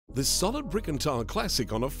This solid brick and tile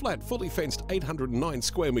classic on a flat, fully fenced 809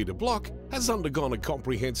 square metre block has undergone a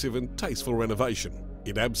comprehensive and tasteful renovation.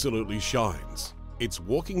 It absolutely shines. It's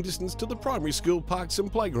walking distance to the primary school, parks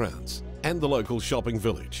and playgrounds, and the local shopping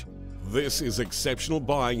village. This is exceptional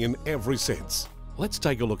buying in every sense. Let's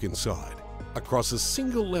take a look inside. Across a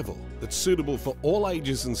single level that's suitable for all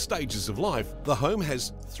ages and stages of life, the home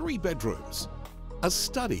has 3 bedrooms, a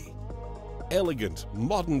study, elegant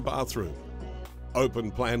modern bathroom,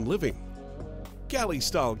 open plan living,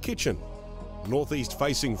 galley-style kitchen,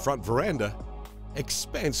 northeast-facing front veranda,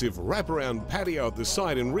 expansive wraparound patio at the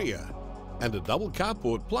side and rear, and a double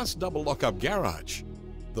carport plus double lock-up garage.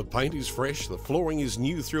 The paint is fresh, the flooring is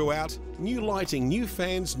new throughout, new lighting, new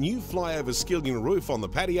fans, new flyover skillion roof on the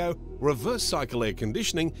patio, reverse cycle air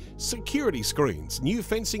conditioning, security screens, new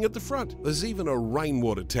fencing at the front. There's even a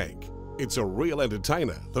rainwater tank. It's a real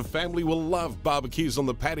entertainer. The family will love barbecues on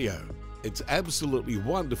the patio. It's absolutely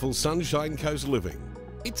wonderful Sunshine Coast living.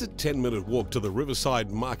 It's a 10-minute walk to the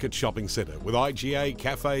Riverside Market Shopping Centre with IGA,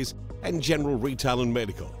 cafes and general retail and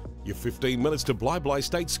medical. You're 15 minutes to Bli Bli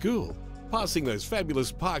State School, passing those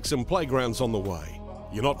fabulous parks and playgrounds on the way.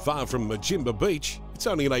 You're not far from Majimba Beach, it's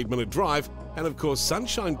only an 8-minute drive, and of course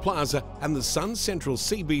Sunshine Plaza and the Sun Central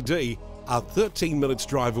CBD are 13 minutes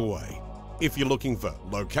drive away. If you're looking for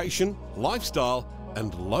location, lifestyle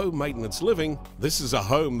and low maintenance living, this is a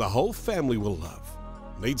home the whole family will love.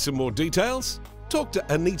 Need some more details? Talk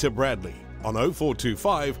to Anita Bradley on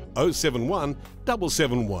 0425 071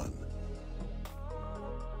 771.